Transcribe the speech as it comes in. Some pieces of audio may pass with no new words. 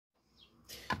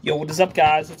Yo, what is up,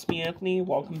 guys? It's me, Anthony.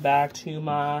 Welcome back to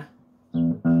my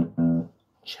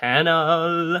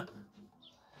channel.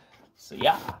 So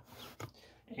yeah,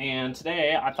 and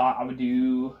today I thought I would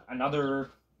do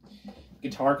another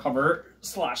guitar cover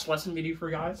 / lesson video for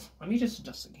you guys. Let me just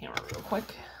adjust the camera real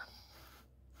quick.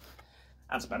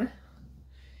 That's better.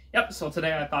 Yep, so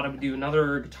today I thought I would do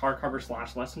another guitar cover /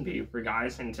 lesson video for you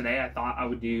guys, and today I thought I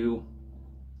would do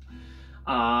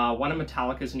one of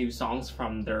Metallica's new songs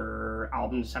from their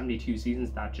album 72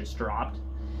 Seasons that just dropped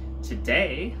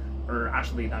today, or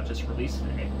actually that just released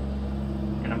today.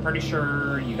 And I'm pretty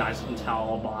sure you guys can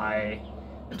tell by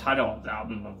the title of the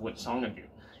album of which song I'm doing.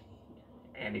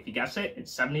 And if you guess it,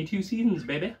 it's 72 Seasons,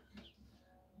 baby.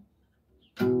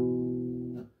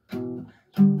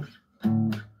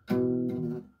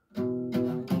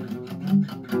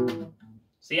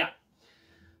 So yeah,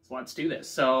 so let's do this.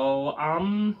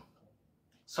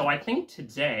 So I think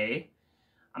today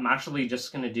I'm actually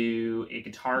just gonna do a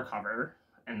guitar cover,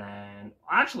 and then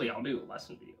actually I'll do a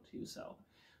lesson video too. So,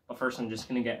 but first I'm just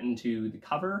gonna get into the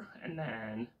cover and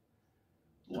then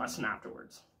the lesson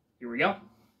afterwards. Here we go.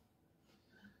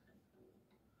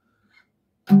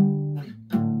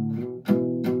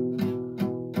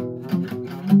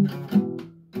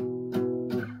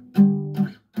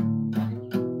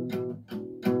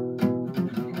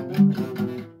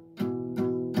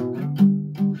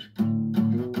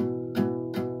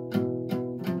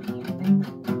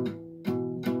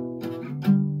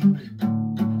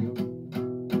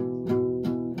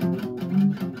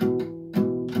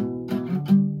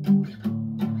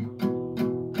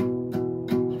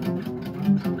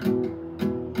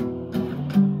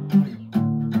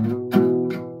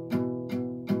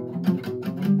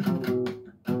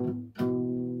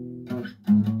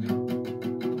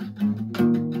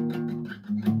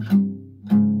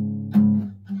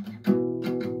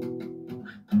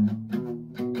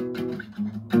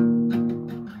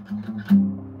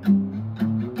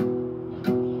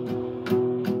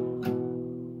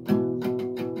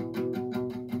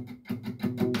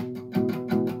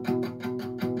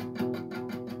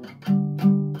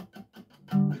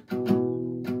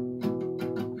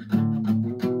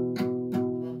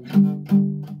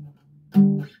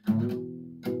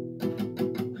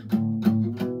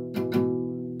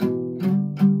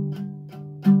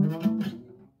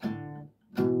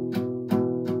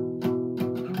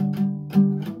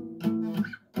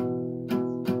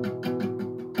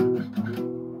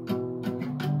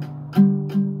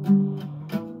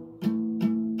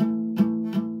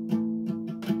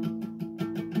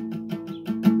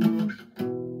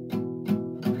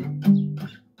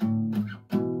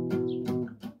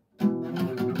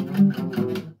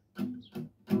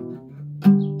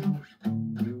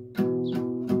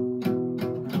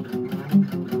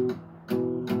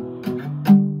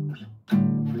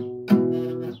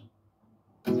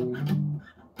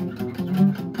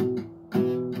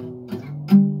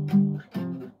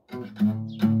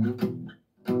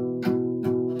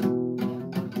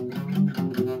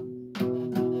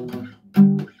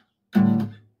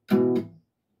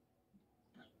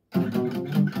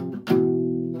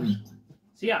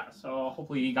 So yeah, so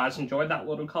hopefully you guys enjoyed that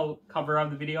little cover of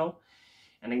the video,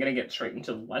 and I'm gonna get straight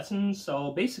into the lesson.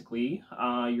 So basically,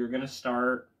 you're gonna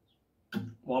start,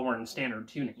 well, we're in standard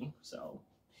tuning, so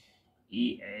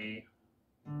E, A,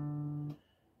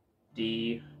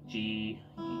 D, G,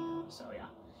 E. So yeah,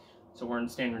 so we're in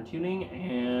standard tuning,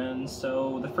 and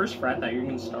so the first fret that you're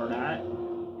gonna start at,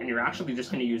 and you're actually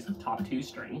just gonna use the top 2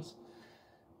 strings.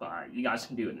 But you guys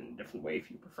can do it in a different way if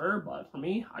you prefer, but for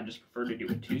me, I just prefer to do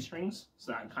it 2 strings,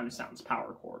 so that kind of sounds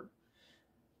power chord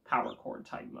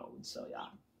type mode, so yeah.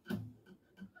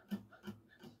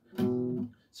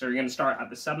 So you're going to start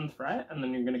at the 7th fret, and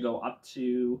then you're going to go up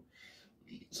to,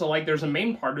 so like there's a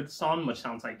main part of the song which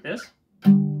sounds like this,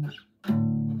 and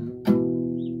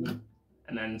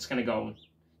then it's going to go,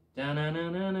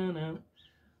 da-na-na-na-na-na.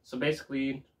 So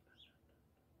basically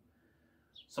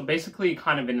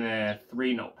kind of in a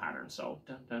 3-note pattern. So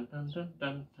dun dun dun dun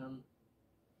dun dun.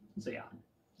 So yeah.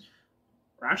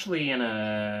 We're actually in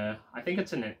a, I think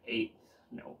it's in an 8th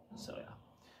note. So yeah.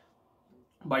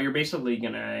 But you're basically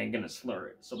gonna slur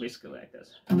it. So basically like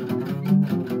this.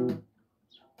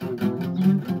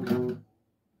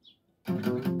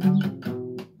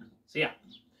 So yeah.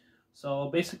 So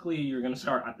basically you're gonna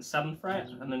start at the 7th fret,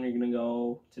 and then you're gonna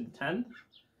go to the 10th,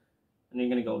 and you're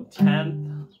gonna go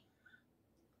 10th,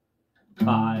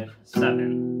 5,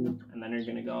 7, and then you're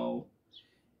gonna go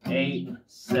 8,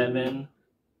 7,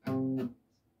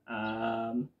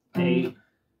 8,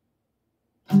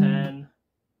 10,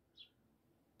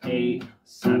 8,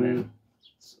 7.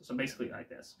 So basically like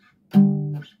this.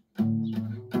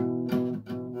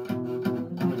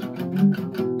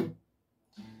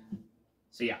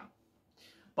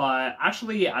 But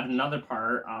actually, at another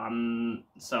part,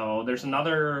 so there's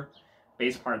another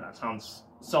bass part that sounds.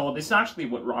 So this is actually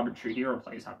what Robert Trujillo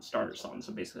plays at the start of the song.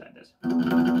 So basically like this.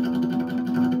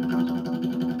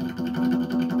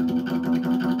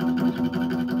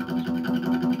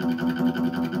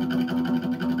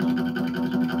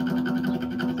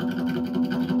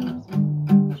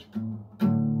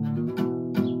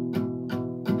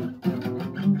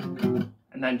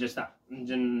 And then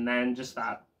just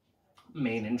that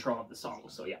main intro of the song.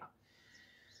 So yeah.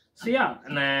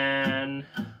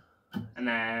 And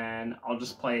then I'll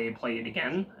just play it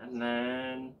again, and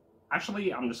then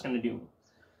actually I'm just gonna do.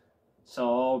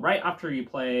 So right after you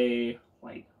play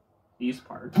like these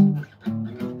parts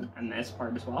and this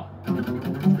part as well,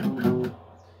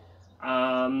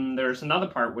 there's another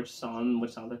part which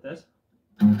sounds like this.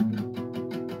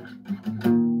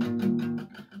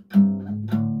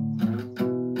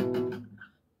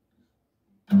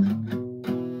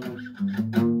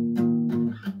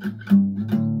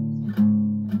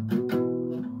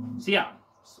 So yeah,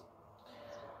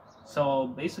 so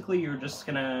basically you're just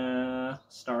gonna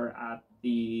start at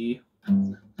the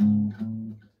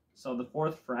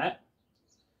 4th fret,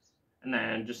 and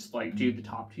then just like do the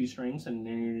top 2 strings, and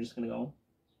then you're just gonna go.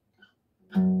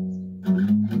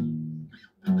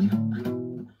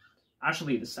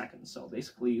 Actually the 2nd, so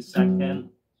basically 2nd,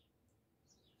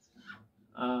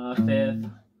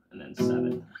 5th, and then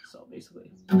 7th, so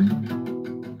basically.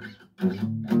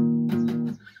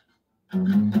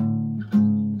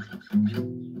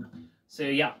 So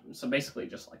yeah, so basically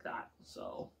just like that.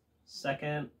 So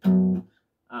 2nd,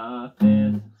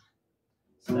 5th,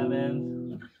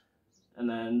 7th, and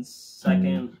then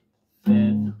 2nd,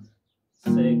 5th,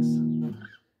 6th,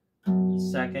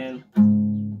 2nd,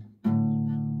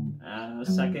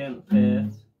 2nd,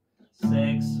 5th,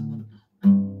 6th,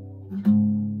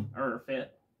 or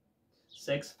 5th,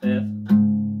 6th, 5th,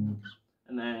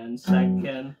 and then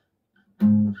 2nd,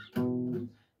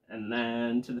 and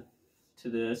then to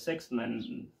the 6th, and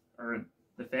then, or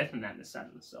the 5th, and then the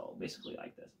 7th. So basically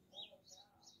like this.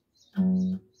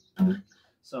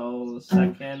 So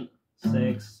 2nd,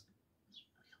 6th,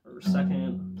 or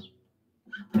 2nd,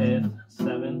 5th,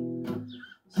 7th,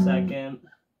 2nd,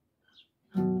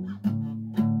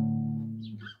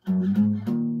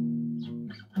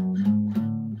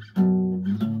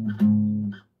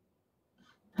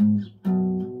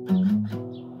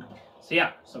 so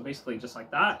yeah, so basically just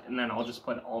like that, and then I'll just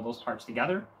put all those parts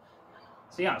together.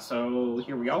 So yeah, so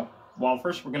here we go. Well,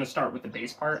 first we're going to start with the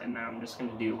bass part, and then I'm just going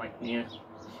to do like the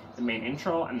main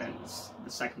intro, and then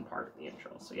the second part of the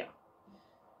intro. So yeah,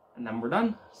 and then we're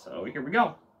done. So here we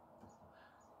go.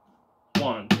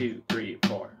 1, 2, 3,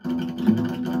 4.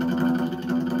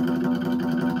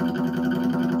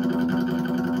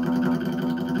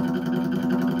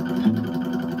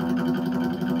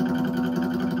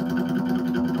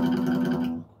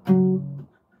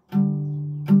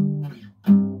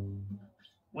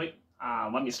 Wait,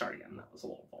 let me start again. That was a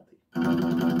little faulty.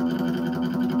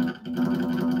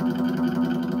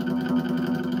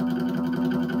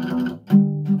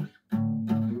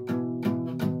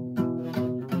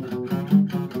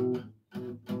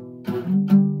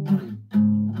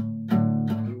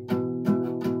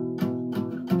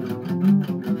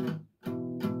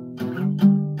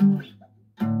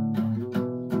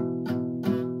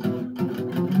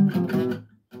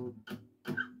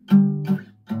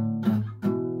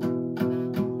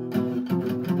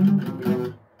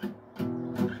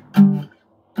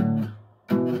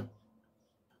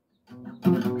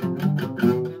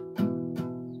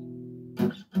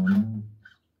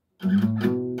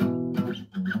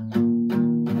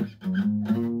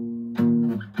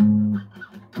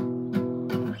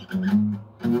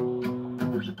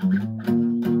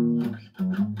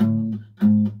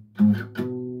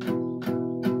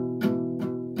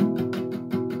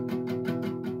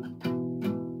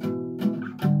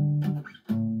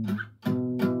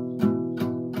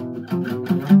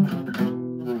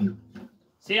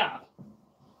 So yeah,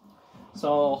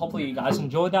 so hopefully you guys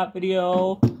enjoyed that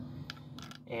video,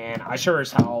 and I sure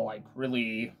as hell like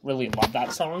really love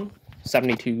that song,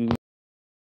 72.